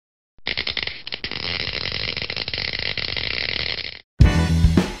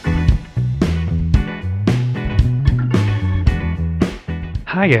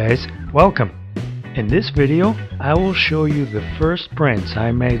Hi guys, welcome! In this video, I will show you the first prints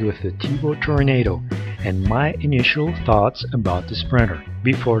I made with the TEVO Tornado and my initial thoughts about this printer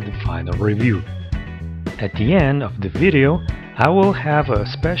before the final review. At the end of the video, I will have a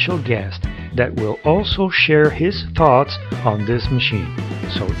special guest that will also share his thoughts on this machine,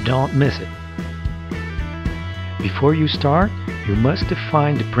 so don't miss it. Before you start, you must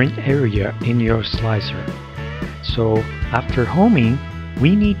define the print area in your slicer. So after homing,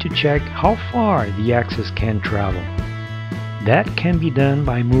 we need to check how far the axis can travel. That can be done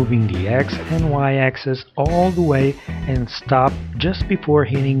by moving the X and Y axis all the way and stop just before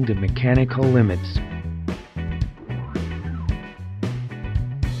hitting the mechanical limits.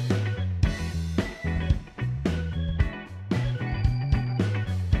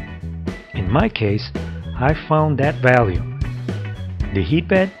 In my case, I found that value. The heat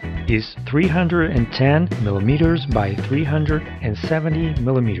bed is 310 mm by 370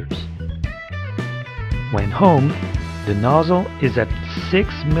 mm. When home, the nozzle is at 6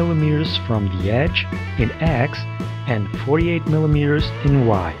 mm from the edge in X and 48 mm in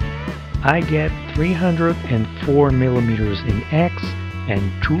Y. I get 304 mm in X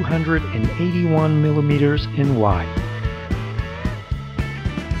and 281 mm in Y.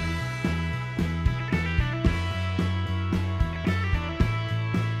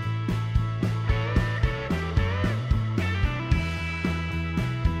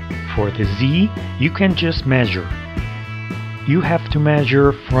 For the Z, you can just measure. You have to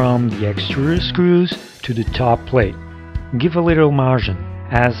measure from the extruder screws to the top plate. Give a little margin,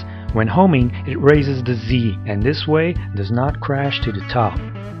 as when homing it raises the Z and this way does not crash to the top.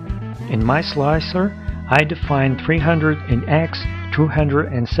 In my slicer, I defined 300 in X,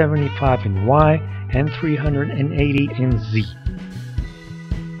 275 in Y, and 380 in Z.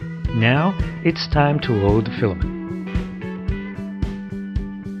 Now it's time to load the filament.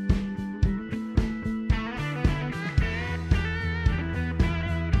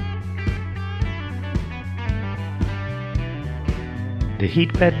 The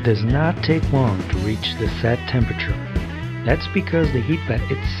heat bed does not take long to reach the set temperature. That's because the heat bed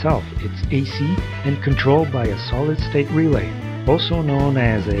itself is AC and controlled by a solid-state relay, also known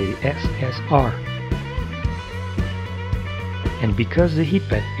as a SSR. And because the heat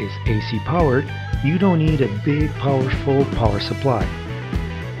bed is AC powered, you don't need a big powerful power supply.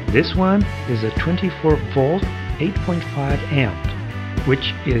 This one is a 24 volt 8.5 amp,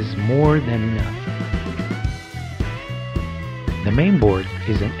 which is more than enough. The main board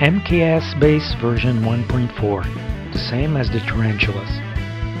is an MKS base version 1.4, the same as the Tarantulas.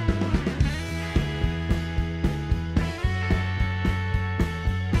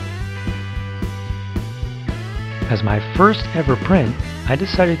 As my first ever print, I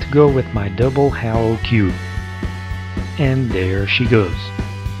decided to go with my double hollow cube. And there she goes.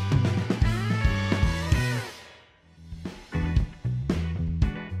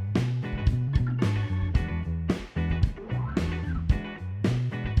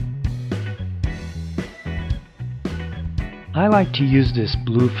 I like to use this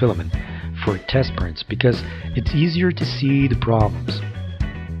blue filament for test prints because it's easier to see the problems.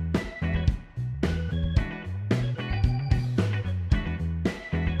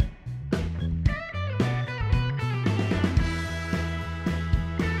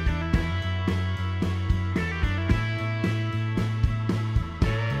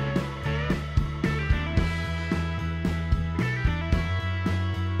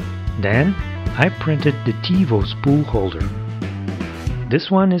 Then I printed the TEVO spool holder. This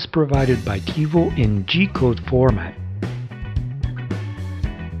one is provided by TEVO in G-code format.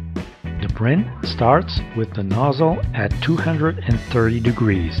 The print starts with the nozzle at 230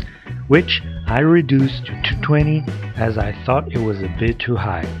 degrees, which I reduced to 220 as I thought it was a bit too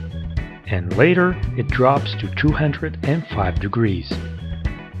high. And later it drops to 205 degrees.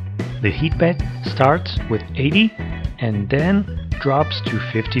 The heat bed starts with 80 and then drops to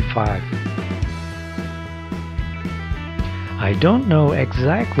 55. I don't know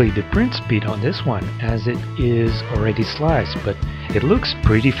exactly the print speed on this one as it is already sliced, but it looks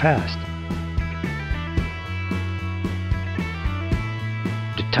pretty fast.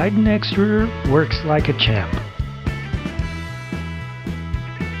 The Titan extruder works like a champ.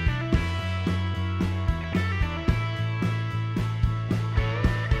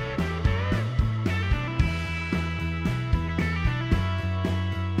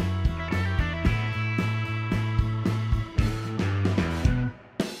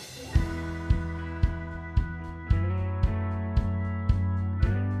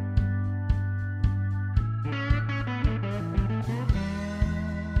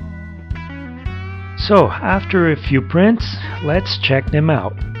 So after a few prints, let's check them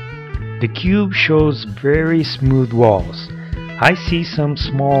out. The cube shows very smooth walls. I see some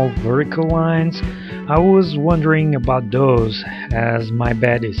small vertical lines. I was wondering about those as my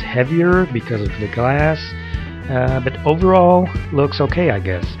bed is heavier because of the glass, but overall looks okay, I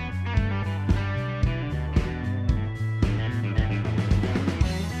guess.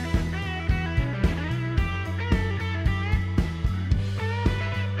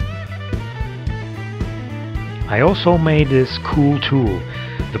 I also made this cool tool.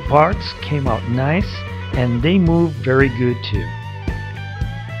 The parts came out nice and they move very good too.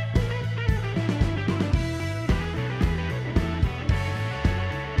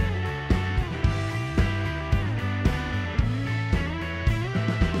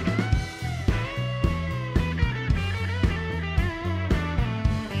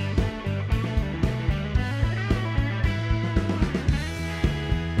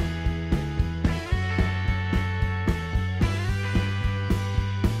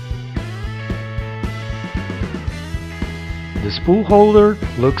 The spool holder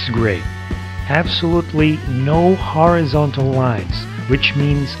looks great. Absolutely no horizontal lines, which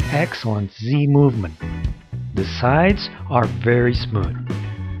means excellent Z movement. The sides are very smooth.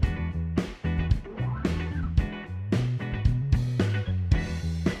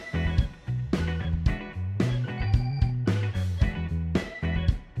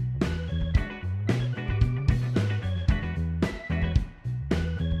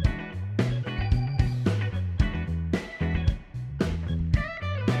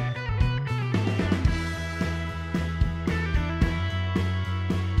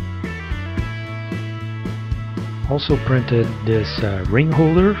 Also printed this ring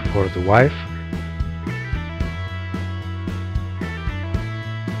holder for the wife.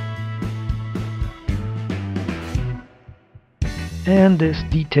 And this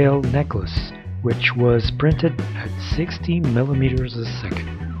detailed necklace, which was printed at 60 millimeters a second.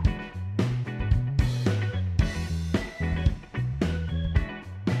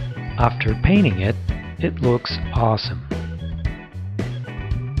 After painting it, it looks awesome.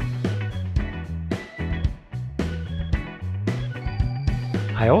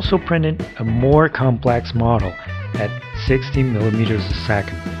 I also printed a more complex model at 60 millimeters a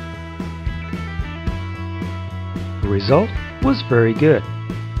second. The result was very good.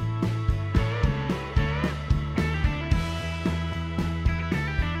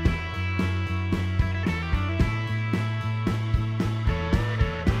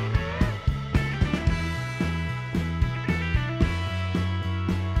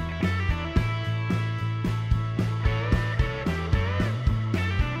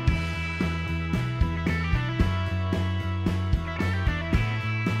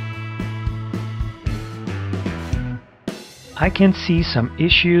 I can see some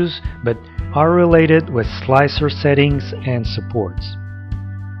issues, but are related with slicer settings and supports.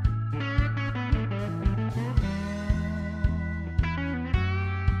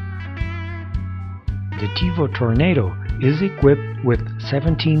 The TEVO Tornado is equipped with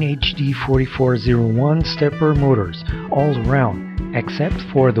 17 HD4401 stepper motors all around, except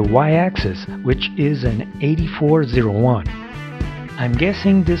for the Y-axis, which is an 8401. I'm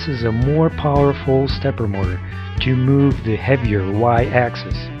guessing this is a more powerful stepper motor to move the heavier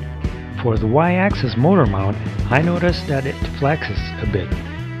Y-axis. For the Y-axis motor mount, I noticed that it flexes a bit.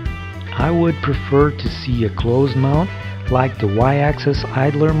 I would prefer to see a closed mount like the Y-axis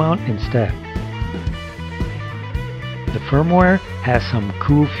idler mount instead. The firmware has some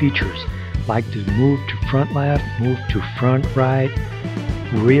cool features like the move to front left, move to front right,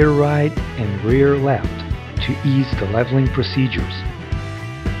 and rear left to ease the leveling procedures.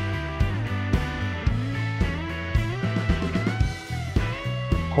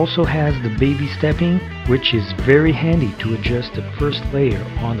 Also has the baby stepping, which is very handy to adjust the first layer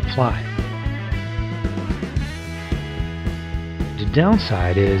on the fly. The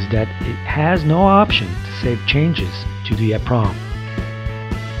downside is that it has no option to save changes to the EEPROM.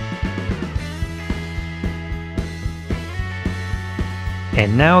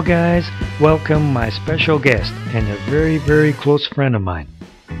 And now guys, welcome my special guest and a very close friend of mine.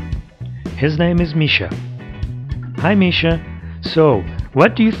 His name is Misha. Hi Misha. So,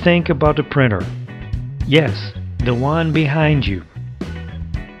 what do you think about the printer? Yes, the one behind you.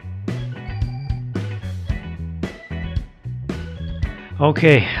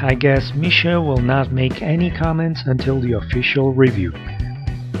 Okay, I guess Misha will not make any comments until the official review.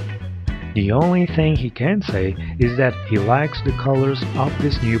 The only thing he can say is that he likes the colors of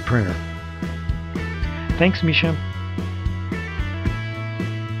this new printer. Thanks, Misha.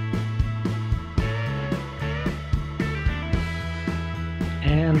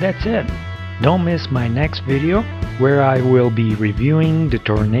 And that's it. Don't miss my next video where I will be reviewing the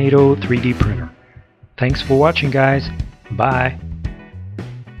Tornado 3D printer. Thanks for watching, guys. Bye.